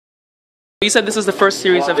You said this is the first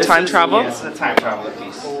series of time travel? Yeah, this is a time travel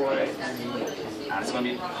piece, right? And it's going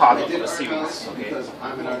to be part of the series,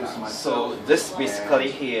 okay? So this basically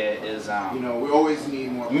here is we always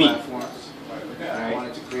need more me. platforms. I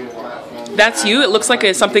wanted to create a platform. That's you? It looks like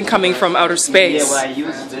it's something coming from outer space. Yeah, well, I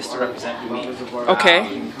use this to represent me. Okay.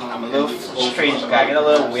 I'm a little strange guy. I get a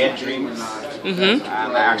little weird dreams. And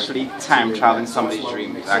I actually time travel in some of these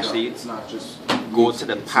dreams. I actually go to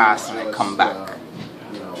the past and then come back.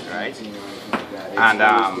 Right? And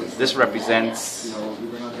this represents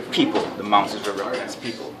people. The mountains represents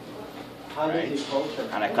people. Right?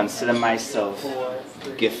 And I consider myself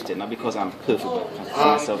gifted, not because I'm perfect, but I consider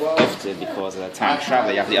myself gifted because as a time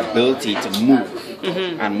traveler, you have the ability to move.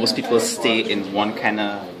 And most people stay in one kind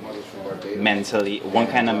of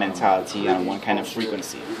mentality and one kind of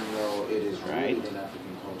frequency. Right?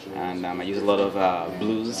 And I use a lot of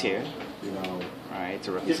blues here. Right,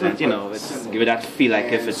 to represent, let's give it that feel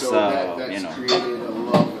like if it's, the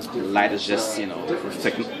light is just,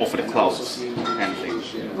 reflecting off of the clouds, kind of thing.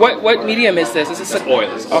 What medium is this? Is this It's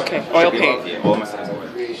oil. Okay, oil paint. Yeah, all my stuff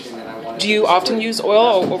is oil. Do you often use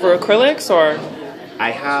oil over acrylics, or?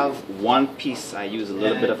 I have one piece I use a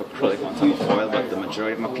little bit of acrylic on top of oil, but the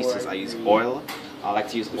majority of my pieces I use oil. I like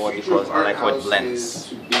to use oil because I like how it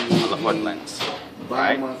blends. I love how it blends.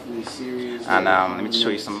 Right? And let me show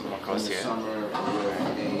you some more colors here.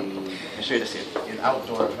 I'll show you this here. An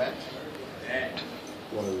outdoor event.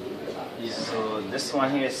 So this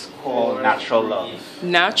one here is called Natural Love.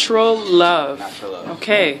 Natural Love. Natural Love.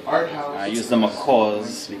 Okay. I use the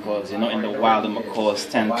macaws because in the wild the macaws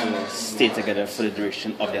tend to stay together for the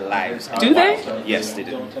duration of their lives. Do they? Yes, they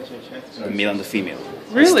do. The male and the female.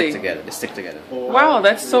 Really? They stick together. Wow,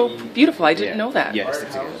 that's so beautiful. I didn't know that. Yeah, they stick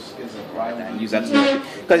together. And use that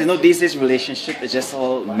because these days relationship is just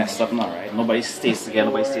all messed up now, right? Nobody stays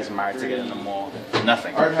together, nobody stays married together no more.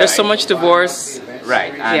 Nothing. There's so much divorce.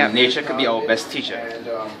 Right, and nature could be our best teacher.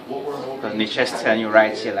 Because nature is telling you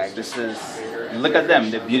right here, like this is, look at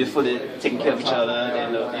them, they're beautiful, they're taking care of each other, they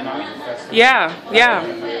look, Yeah, yeah.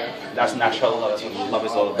 That's natural love. That's what love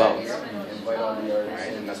is all about.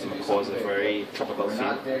 Right, and that's the macaws, a very tropical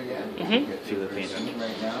feel. Feel the painting.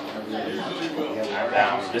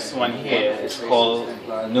 And this one here is called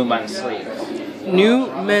Newman Slave.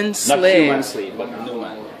 Newman Slave. Not human slave, but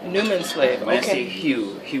Newman. Newman Slave. When I say Okay.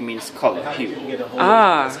 hue means color, hue.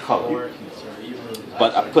 Ah. It's color.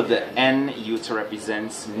 But I put the NU to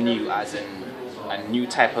represent new, as in a new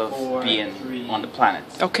type of being on the planet.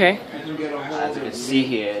 Okay. As you can see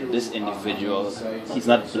here, this individual, he's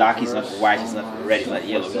not black, he's not white, he's not red, he's not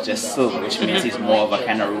yellow, he's just silver, which means he's more of a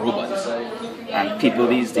kind of robot. And people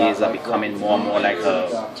these days are becoming more and more like a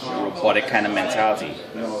robotic kind of mentality.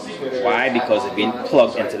 Why? Because they're being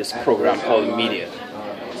plugged into this program called media.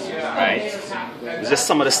 Right? It's just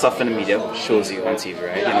some of the stuff in the media shows you on TV,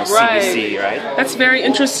 right? CBC, right? That's very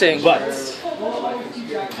interesting. But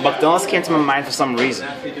McDonald's came to my mind for some reason.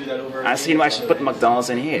 I seen I should put McDonald's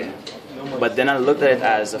in here. But then I looked at it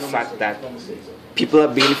as the fact that people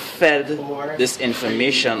are being fed this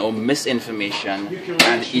information or misinformation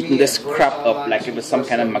and eating this crap up like it was some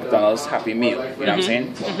kind of McDonald's Happy Meal. You know what I'm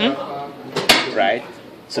saying? Right?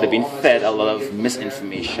 So they've been fed a lot of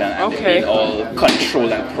misinformation and they've been all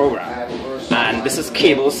controlled and programmed. And this is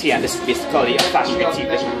cables here, and this is basically a flash screen TV.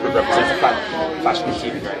 This represents a flash screen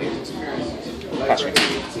TV right here. Flash screen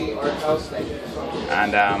TV.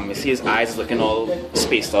 And you see his eyes looking all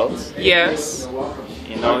spaced out. Yes.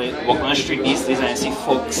 You walk on the street these days and you see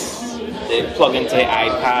folks, they plug into their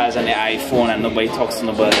iPads and their iPhone and nobody talks to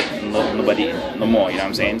nobody no more, you know what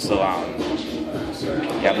I'm saying? So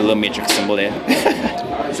you have the little matrix symbol there.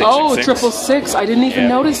 666. I didn't even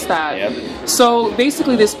notice that. Yep. So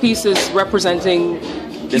basically this piece is representing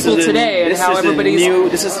people today and how everybody's...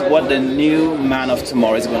 This is what the new man of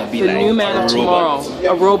tomorrow is going to be like. The new man of tomorrow.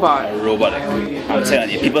 A robot. A robot. I'm telling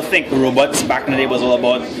you. People think robots back in the day was all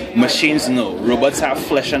about machines. No. Robots have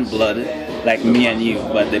flesh and blood like me and you,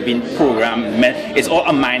 but they've been programmed. It's all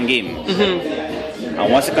a mind game. And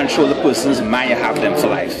once you control the person's mind, you have them for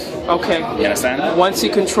life. Okay. You understand? Once you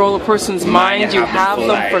control a person's mind, you have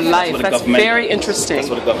them for life. That's very interesting. That's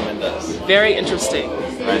what the government does. Very interesting.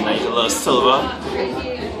 Right now, you a little silver.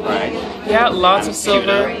 Right? Yeah, lots of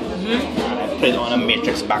silver. I put it on a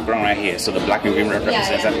matrix background right here. So the black and green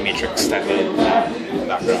represents that matrix type of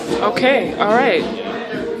background. Okay, alright.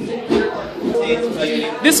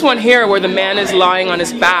 This one here where the man is lying on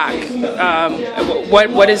his back,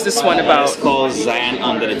 what is this one about? It's called Zion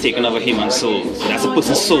Under the Taking of a Human Soul. So that's a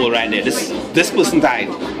person's soul right there. This person died.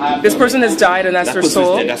 This person has died and that's their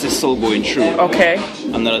soul? That's his soul going through. Okay.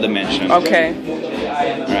 Another dimension. Okay.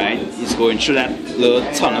 Right? He's going through that little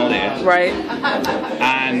tunnel there. Right.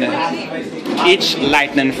 And each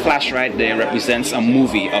lightning flash right there represents a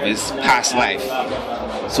movie of his past life.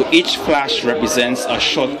 So each flash represents a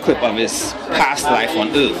short clip of his past life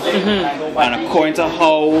on Earth. And according to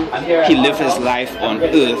how he lived his life on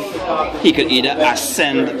Earth, he could either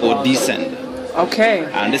ascend or descend. Okay.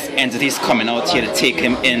 And this entity is coming out here to take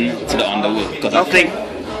him into the underworld. Because I think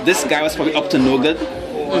this guy was probably up to no good.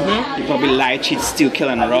 He probably lied, cheat, steal, kill,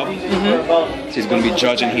 and rob. So he's going to be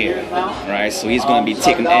judging here, right? So he's going to be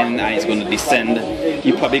taken in and he's going to descend.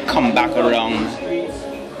 He'll probably come back around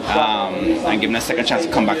and give him a second chance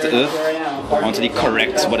to come back to Earth until he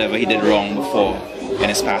corrects whatever he did wrong before in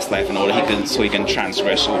his past life, in order so he can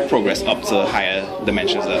transgress or progress up to higher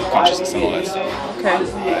dimensions of consciousness and all that stuff. Okay.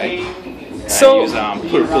 Right? So I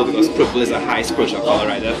use purple because purple is a high spiritual color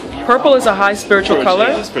right there. purple is a high spiritual color?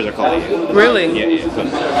 Yeah, spiritual color, yeah. Really? Yeah.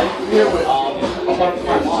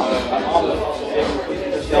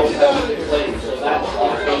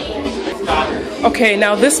 Okay,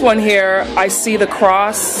 now this one here, I see the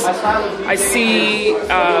cross. I see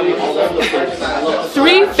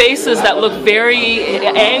three faces that look very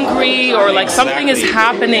angry, or like something is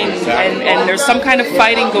happening, and there's some kind of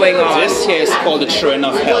fighting going on. This here is called the Children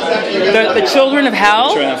of Hell. The Children of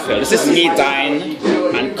Hell? Children of Hell. This is me dying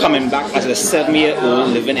and coming back as a 7-year-old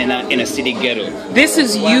living in an inner city ghetto. This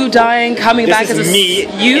is you dying, coming back as a... This is me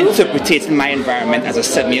interpreting my environment as a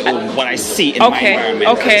 7-year-old, what I see in my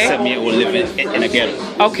environment as a 7-year-old living in a ghetto.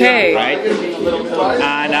 Okay. Right?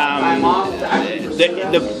 And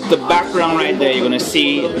the background right there, you're going to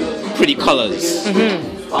see pretty colors.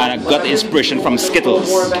 And I got the inspiration from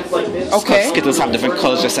Skittles. Okay. Skittles have different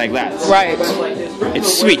colors just like that. Right.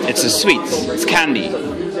 It's sweet. It's a sweet. It's candy.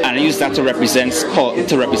 And I use that to represent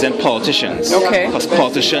politicians. Okay. Because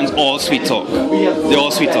politicians all sweet talk. They're all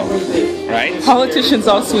sweet talk, right? Politicians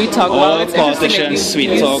all sweet talk. All well, politicians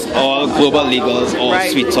sweet talk. All global legals all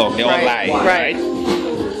sweet talk. They all lie. Right.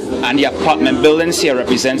 And the apartment buildings here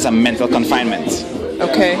represents a mental confinement.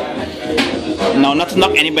 Okay. Now, not to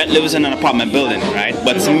knock anybody that lives in an apartment building, right?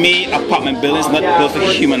 But to me, apartment buildings not built for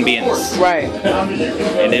human beings. Right.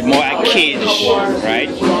 And they're more like cage, right?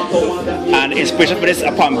 And inspiration for this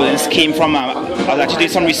apartment buildings came from, I was actually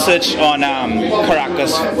doing some research on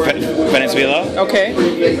Caracas, Venezuela. Okay.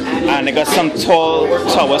 And they got some tall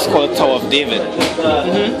towers called Tower of David.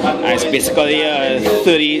 And it's basically a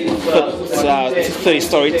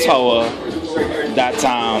 30-story tower that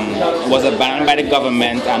was abandoned by the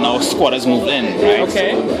government, and now squatters moved in, right?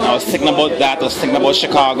 Okay. So I was thinking about that. I was thinking about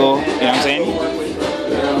Chicago. You know what I'm saying?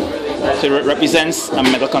 So it represents a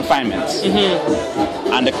mental confinement,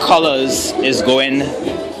 and the colors is going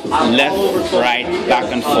left, right,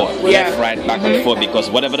 back and forth. Left, right, back and forth, because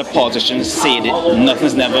whatever the politicians say,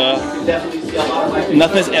 nothing's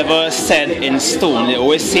ever said in stone. They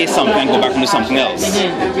always say something and go back and do something else.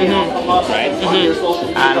 Right?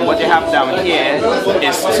 And what you have down here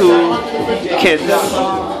is two kids,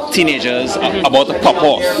 teenagers, about to pop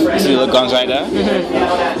off. See the guns right there?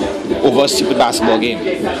 Over a stupid basketball game.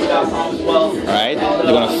 Right?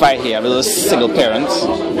 They're gonna fight here. A little single parents.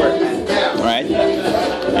 Right?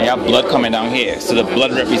 And you have blood coming down here. So the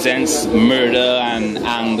blood represents murder and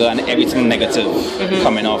anger and everything negative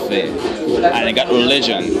coming off there. And they got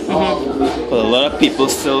religion. But a lot of people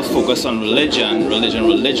still focus on religion,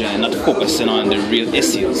 and not focusing on the real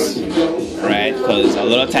issues. Right? Because a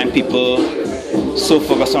lot of time people so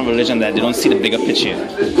focus on religion that they don't see the bigger picture.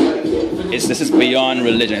 This is beyond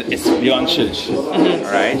religion. It's beyond church.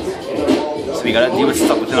 Right? So we gotta deal with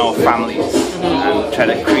stuff within our families and try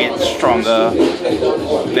to create stronger,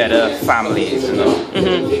 better families, you know. We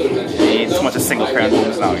need too much of single parent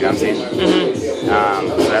homes now, you know what I'm saying?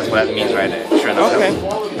 So that's what that means right there. Okay.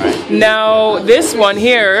 Right. Now this one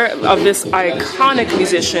here of this iconic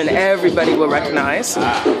musician everybody will recognize,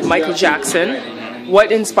 Michael Jackson.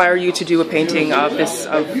 What inspired you to do a painting of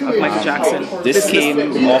Michael Jackson? This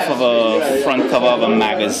came off of a front cover of a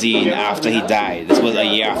magazine after he died. This was a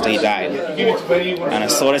year after he died. And I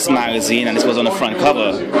saw this magazine, and this was on the front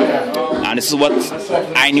cover. And this is what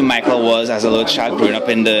I knew Michael was as a little child growing up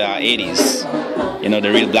in the 80s. You know,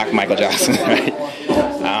 the real black Michael Jackson, right?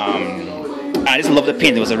 I just love the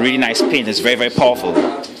paint. It was a really nice paint. It's very, very powerful.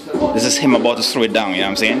 This is him about to throw it down, you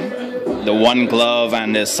know what I'm saying? The one glove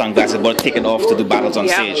and the sunglasses, about to take it off to do battles on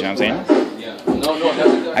stage, you know what I'm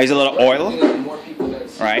saying? I use a lot of oil,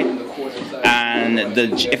 right? And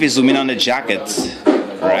if you zoom in on the jacket,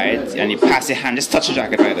 right, and you pass your hand, just touch the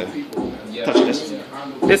jacket right there. Touch this.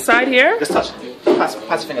 This side here? Just touch it. Pass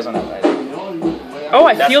your fingers on it right there. Oh,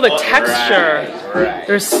 I feel the texture. Right.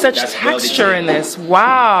 There's such texture in this.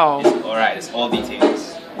 Wow. Alright, it's all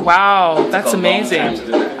details. Wow, that's a long amazing. time to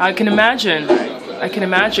do that. I can imagine. I can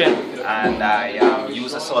imagine. And I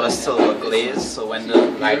use a sort of silver glaze, so when the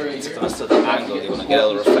light hits on a certain angle, you're going to get a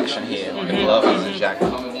little reflection here on the glove and the jacket.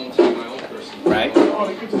 Right?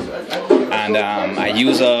 And I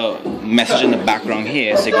use a message in the background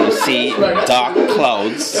here, so you're going to see dark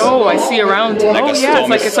clouds. Oh, I see around. Like Oh a yeah,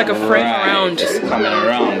 storm it's like a frame right, around. It's coming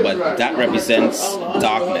around, but that represents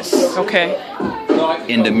darkness Okay.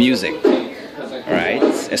 in the music, right?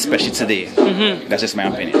 Especially today. That's just my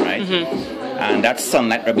opinion, right? And that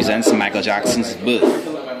sunlight represents Michael Jackson's birth,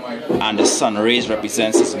 and the sun rays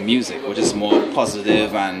represents his music, which is more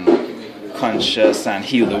positive and conscious and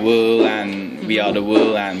heal the world and we are the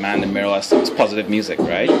world and man the mirror. So it's positive music,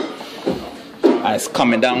 right? And it's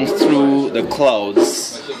coming down through the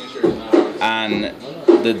clouds, and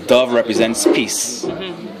the dove represents peace.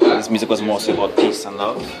 This music was mostly about peace and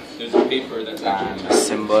love. And the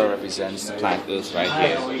symbol represents the planet Earth right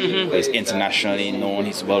here. He's internationally known,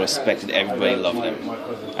 he's well respected, everybody loved him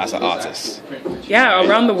as an artist. Yeah,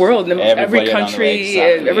 around the world, every Everybody around the country,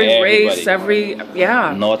 world, exactly, every race, everybody.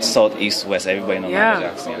 yeah, North, south, east, west, everybody knows Yeah. Michael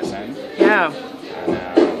Jackson, you understand? yeah.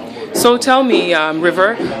 So tell me,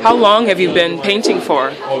 River, how long have you been painting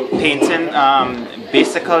for? Painting,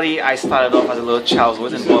 basically I started off as a little child,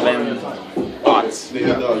 was involved in art.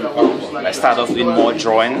 I started off doing more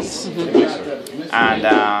drawings, and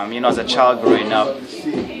you know, as a child growing up,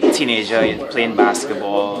 teenager, you're playing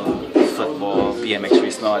basketball, football, BMX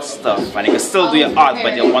racing, all that stuff, and you can still do your art,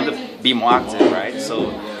 but you want to be more active, right?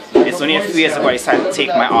 So it's only a few years ago I decided to take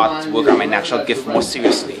my artwork and my natural gift more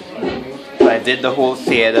seriously. So I did the whole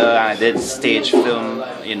theater, and I did stage, film,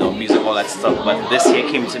 you know, music, all that stuff, but this year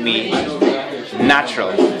came to me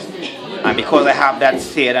natural. And because I have that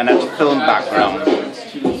theater and that film background,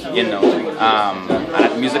 you know, and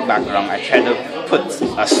that music background, I try to put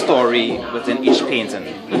a story within each painting,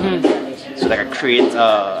 so that I can create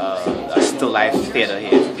a still life theater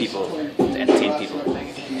here for people, to entertain people.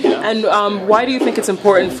 And why do you think it's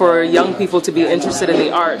important for young people to be interested in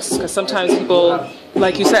the arts? Because sometimes people,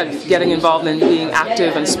 like you said, getting involved in being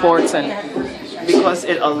active in sports and... Because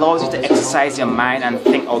it allows you to exercise your mind and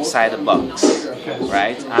think outside the box,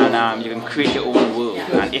 right? And you can create your own world.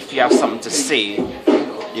 And if you have something to say,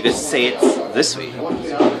 you can say it this way.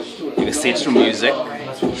 You can say it through music,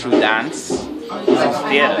 through dance, through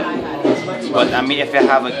theater. But I mean, if you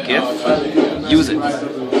have a gift, use it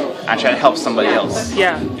and try to help somebody else.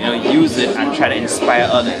 Yeah. You know, use it and try to inspire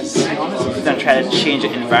others. Use it and try to change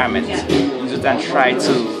the environment. Use it and try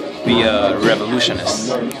to be a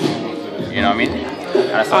revolutionist. You know what I mean?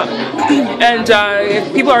 And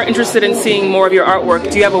if people are interested in seeing more of your artwork,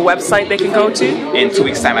 do you have a website they can go to? In 2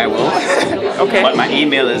 weeks' time I will. Okay. But my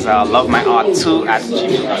email is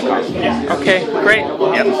lovemyart2@gmail.com. Okay, great.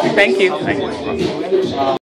 Yep. Thank you. Thank you.